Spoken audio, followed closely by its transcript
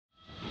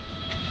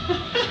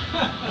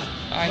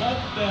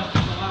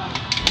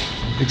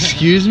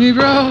Excuse me,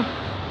 bro?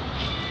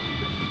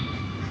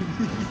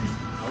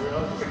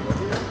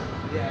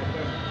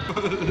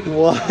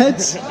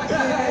 What?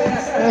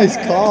 Nice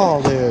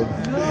call, dude.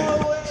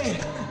 No way.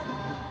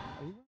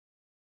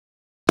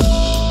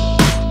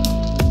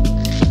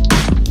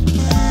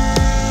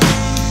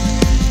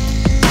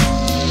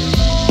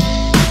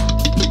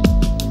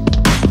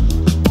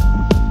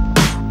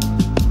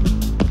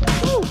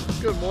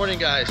 Good morning,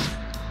 guys.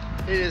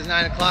 It is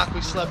 9 o'clock. We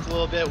slept a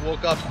little bit.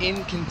 Woke up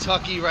in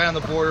Kentucky, right on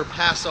the border,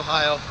 past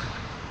Ohio,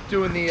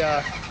 doing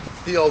the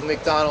old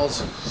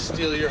McDonald's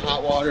steal your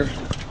hot water.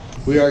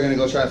 We are gonna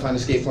go try to find a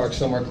skate park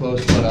somewhere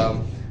close, but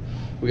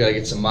we gotta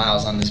get some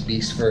miles on this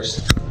beast first.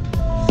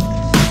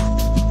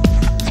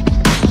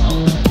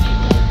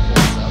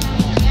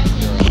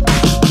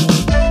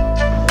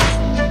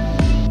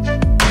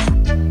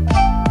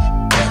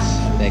 Yes,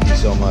 thank you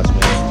so much,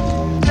 man.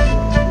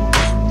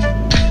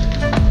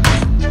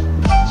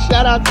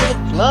 Shout out to the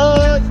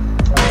plug.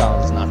 Oh,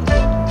 it's not the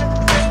plug.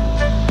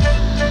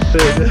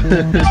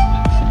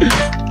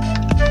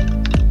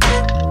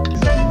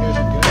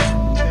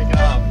 Take it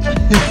off.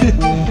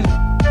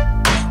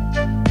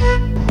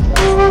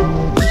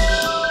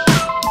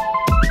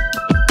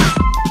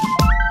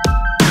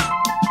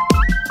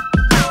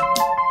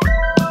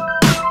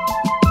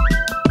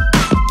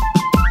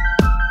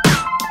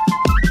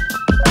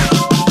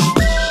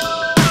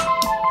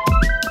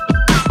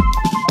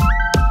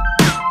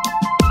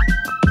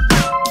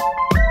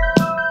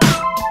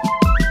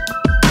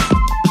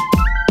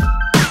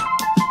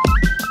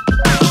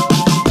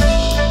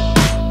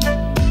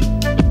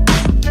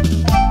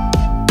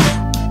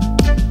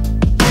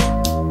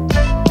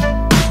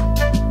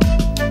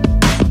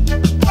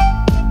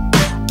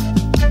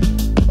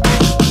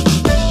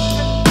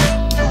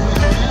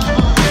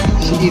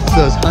 Eats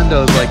those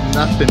hundos like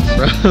nothing,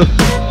 bro.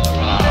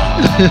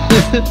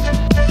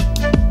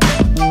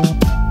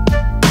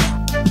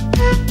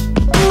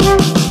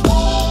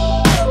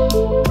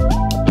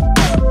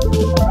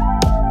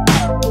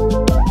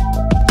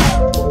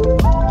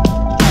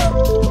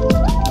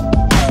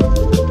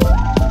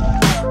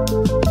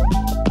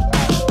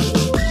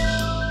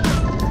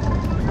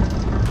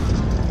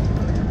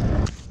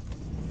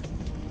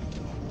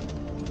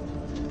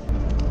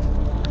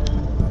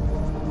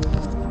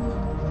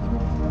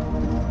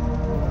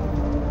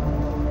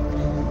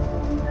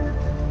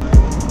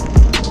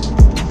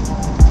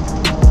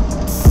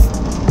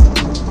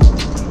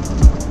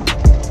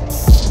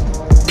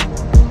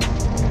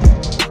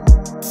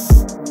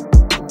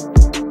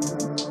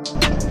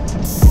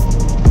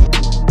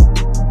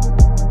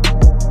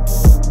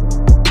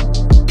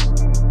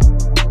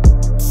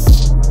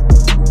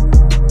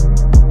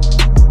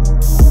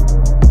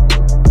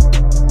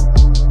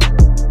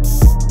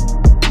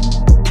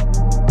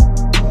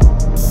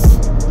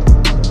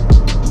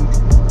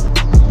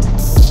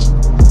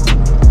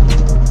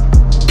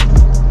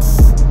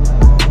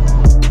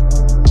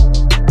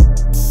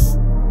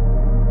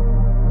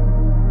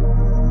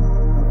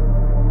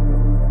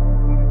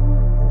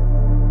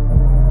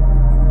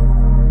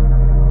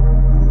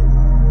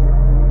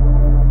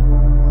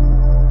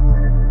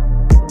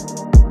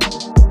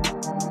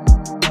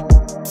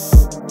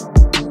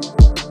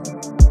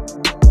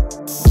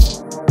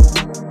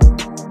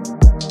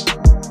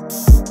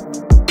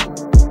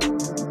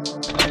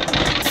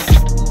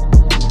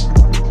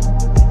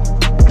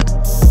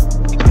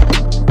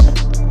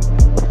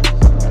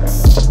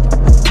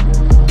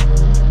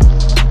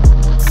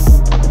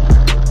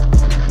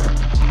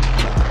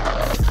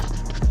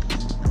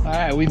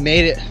 We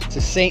made it to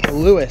St.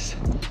 Louis,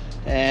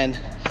 and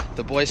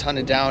the boys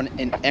hunted down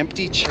an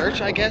empty church,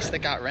 I guess, that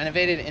got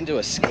renovated into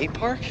a skate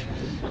park,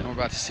 and we're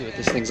about to see what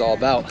this thing's all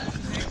about.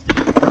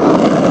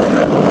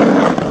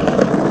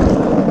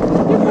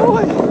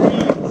 Boy,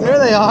 there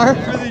they are.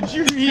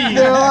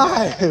 They're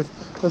alive.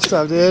 What's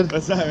up, dude?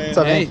 What's up, man? What's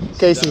up, man?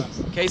 Casey.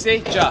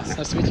 Casey, Joss.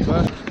 Nice to meet you,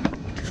 bud.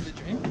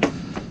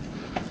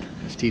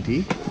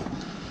 FTD?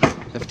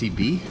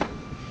 FTB?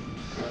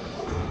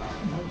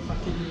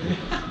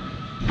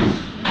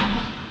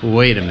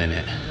 Wait a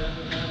minute.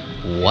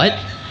 What?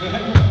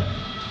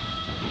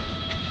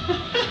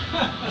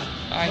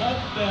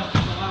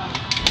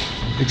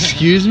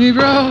 Excuse me,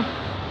 bro?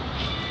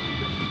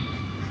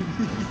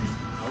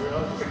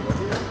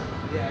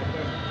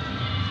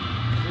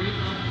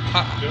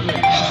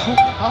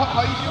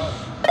 How you doing?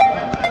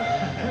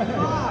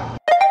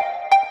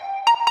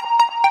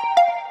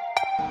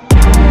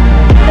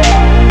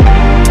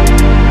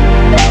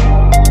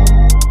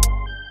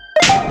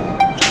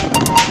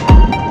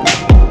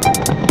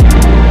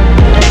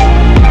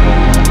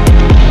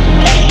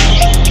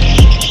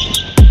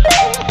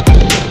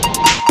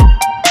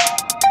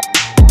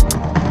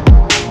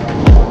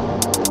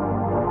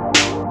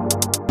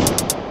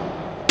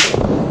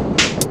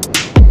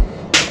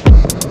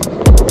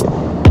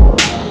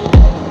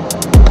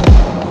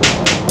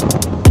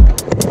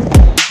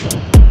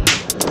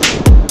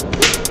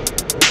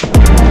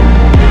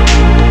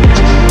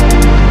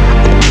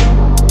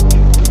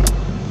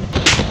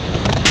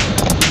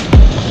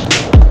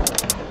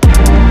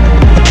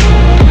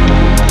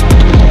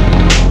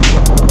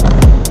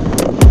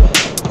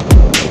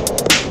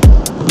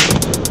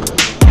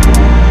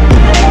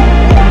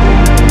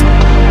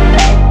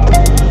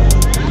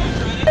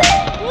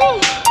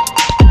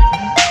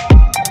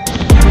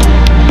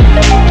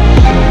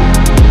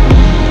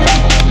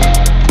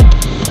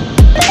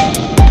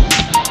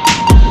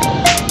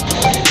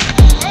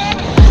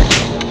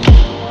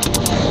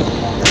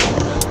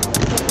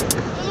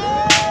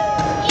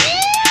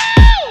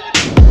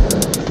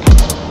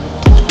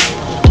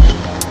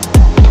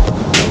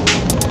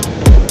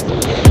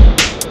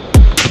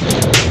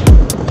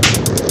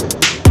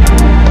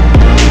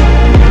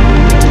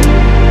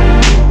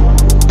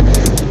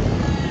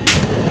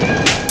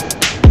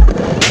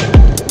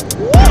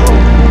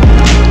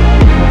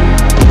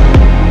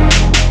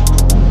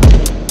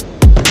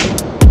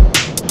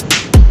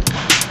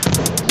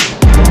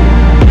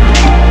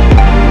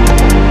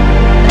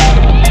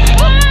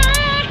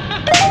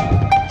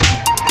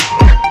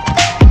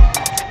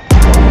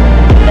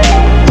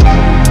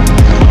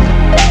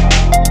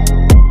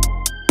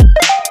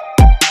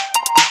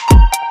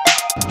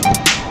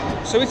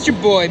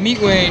 boy, Meet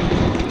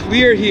Wayne.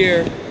 We are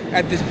here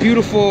at this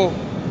beautiful,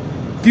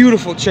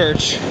 beautiful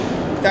church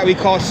that we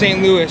call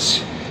St.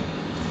 Louis.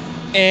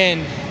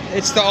 And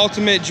it's the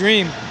ultimate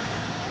dream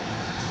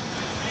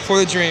for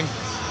the dream.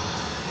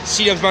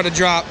 C-Dub's about to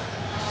drop.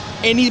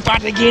 And he's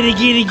about to get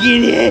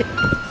it.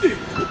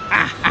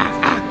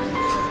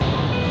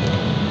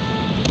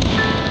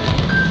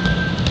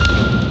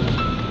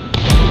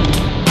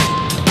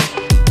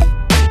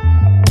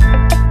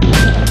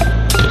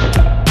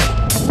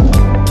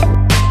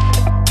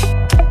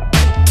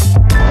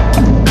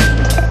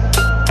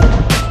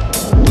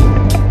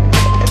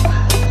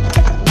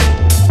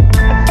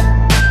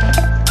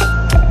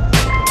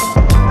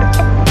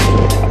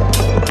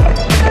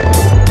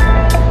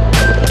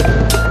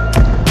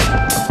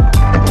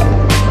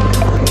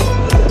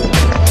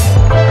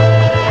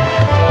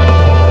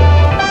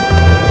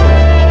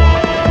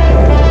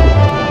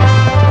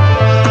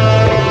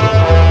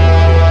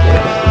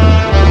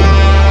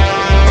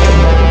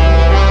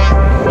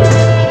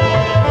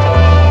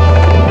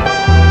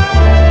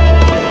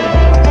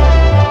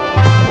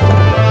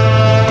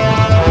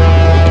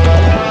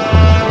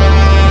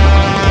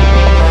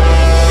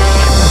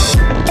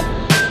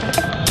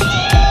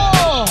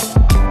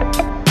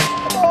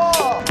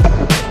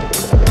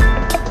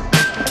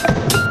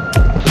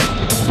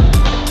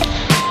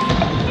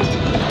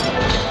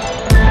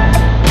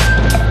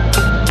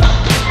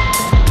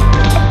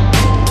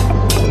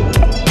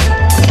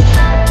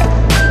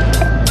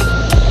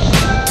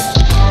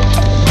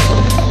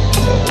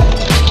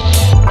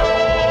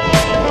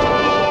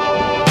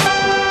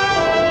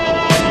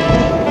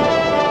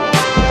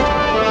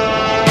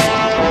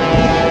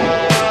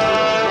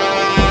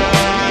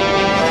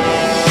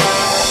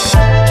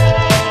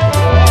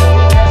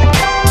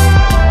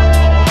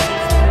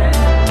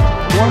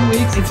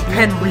 It's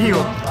been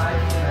real.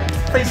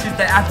 This place is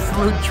the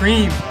absolute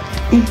dream.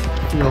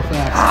 Real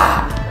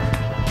facts.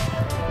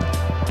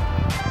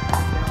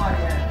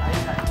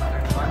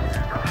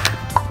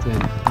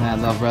 Dude,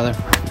 mad love, brother.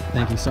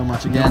 Thank you so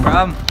much again. No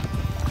problem.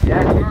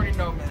 Yeah, you already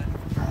know, man.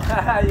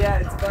 Yeah,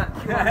 it's fun.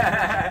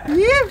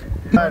 Yeah.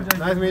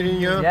 Nice meeting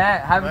you.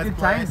 Yeah, have a good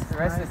time the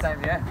rest of the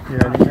time, yeah. You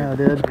already know,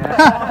 dude.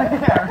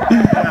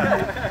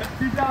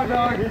 Peace out,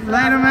 dog.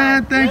 Later,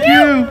 man. Thank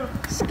you.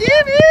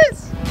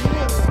 Skibbies.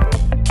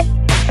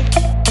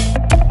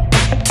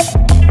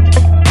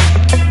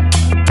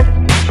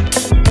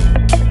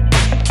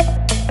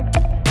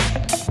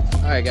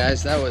 Alright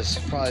guys, that was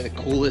probably the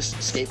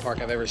coolest skate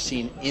park I've ever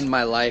seen in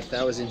my life.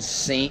 That was in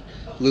St.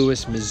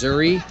 Louis,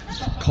 Missouri,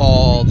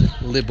 called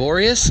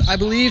LIBORIUS, I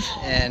believe.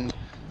 And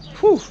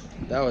whew,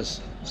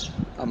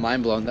 I'm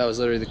mind blown. That was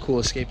literally the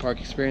coolest skate park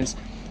experience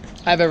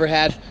I've ever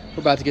had.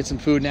 We're about to get some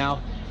food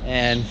now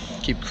and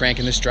keep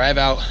cranking this drive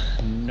out.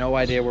 No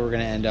idea where we're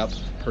gonna end up,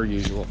 per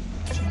usual.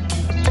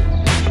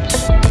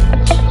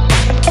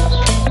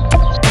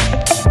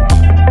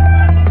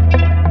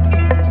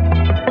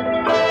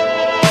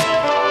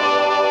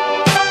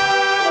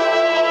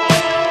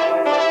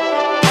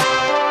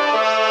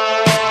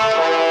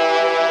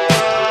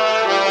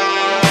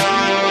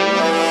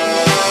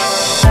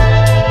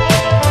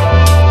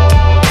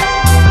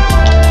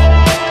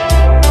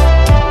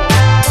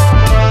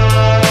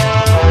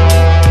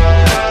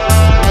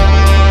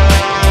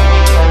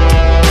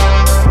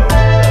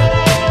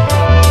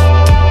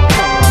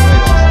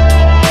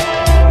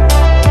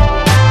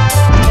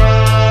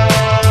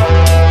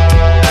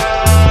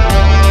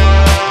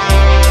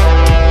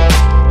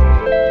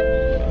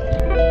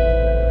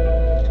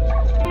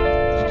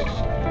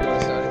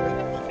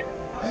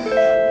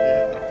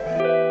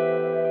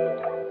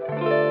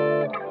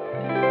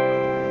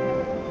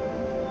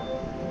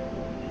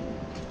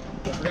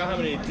 I forgot how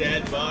many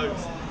dead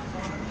bugs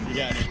you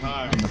got in your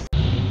car.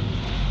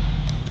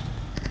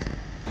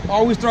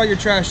 Always throw out your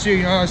trash too,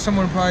 you know,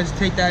 someone would probably just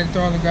take that and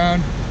throw it on the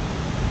ground.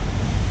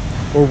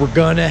 Or we're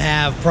gonna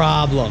have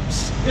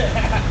problems.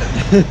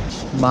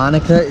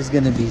 Monica is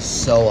gonna be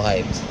so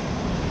hyped.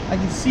 I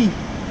can see.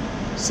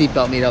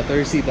 Seatbelt meetup, throw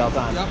your seatbelt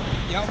on.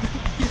 Yep.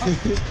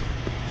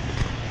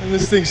 And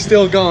this thing's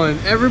still going.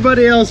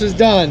 Everybody else is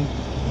done.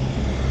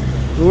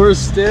 We're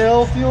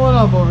still fueling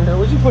up over here.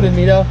 What'd you put in,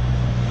 Mito?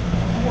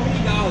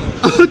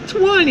 $20.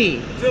 20.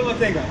 Fill my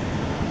thing up.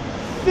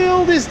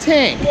 Filled his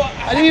tank.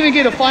 I didn't even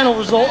get a final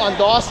result on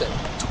Dawson.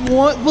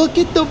 Look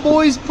at the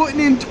boys putting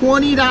in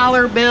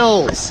 $20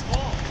 bills.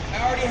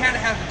 I already had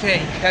half a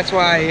tank. That's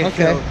why it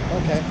filled.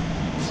 Okay.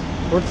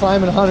 We're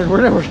climbing 100.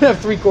 We're gonna have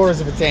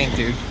 3/4 of a tank,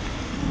 dude.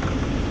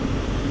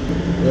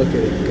 Look at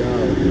it go.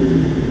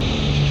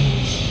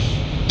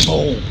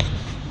 Boom.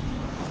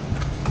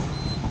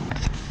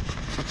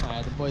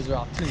 Alright, the boys are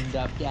all tuned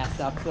up,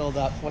 gassed up, filled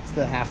up. What's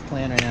the half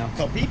plan right now?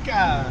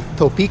 Topeka.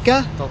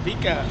 Topeka?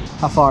 Topeka.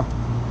 How far?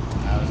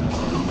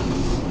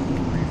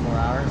 3-4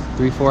 hours.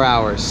 3-4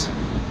 hours.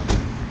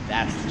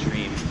 That's the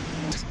dream.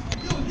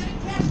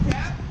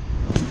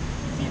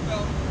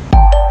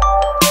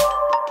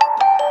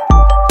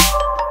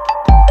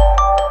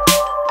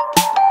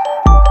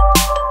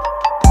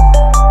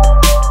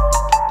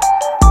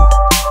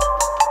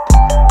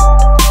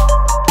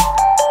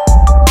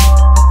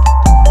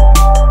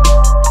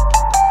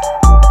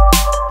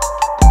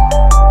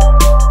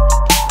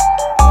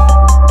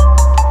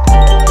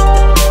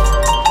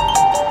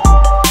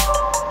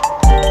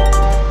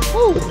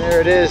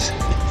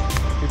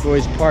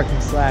 boys' parking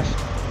 /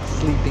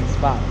 sleeping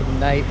spot for the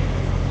night.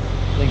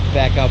 Linked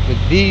back up with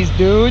these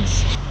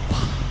dudes.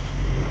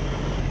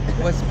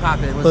 What's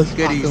poppin'? What's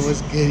goodies?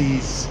 What's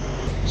goodies?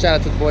 Shout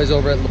out to the boys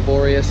over at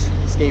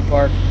LIBORIUS skate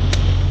park.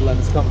 Let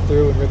us come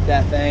through and rip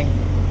that thing.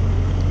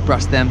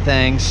 Brust them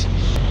things.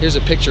 Here's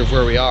a picture of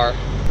where we are.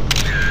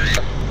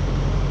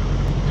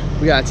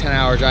 We got a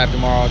 10-hour drive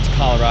tomorrow to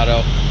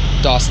Colorado.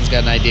 Dawson's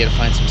got an idea to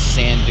find some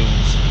sand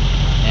dunes,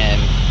 and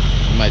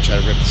we might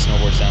try to rip the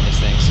snowboards down these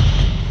things.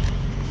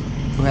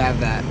 We'll have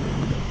that.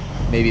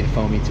 Maybe the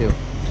foamy too.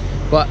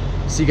 But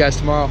see you guys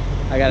tomorrow.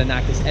 I gotta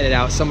knock this edit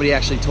out. Somebody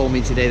actually told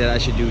me today that I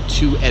should do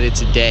 2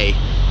 edits a day.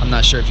 I'm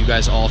not sure if you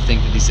guys all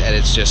think that these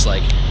edits just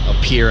like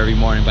appear every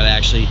morning, but I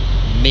actually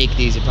make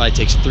these. It probably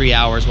takes 3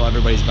 hours while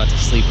everybody's about to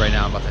sleep right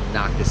now. I'm about to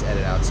knock this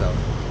edit out, so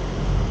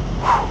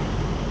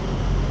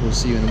we'll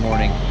see you in the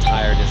morning,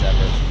 tired as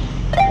ever.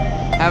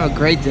 Have a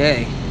great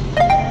day.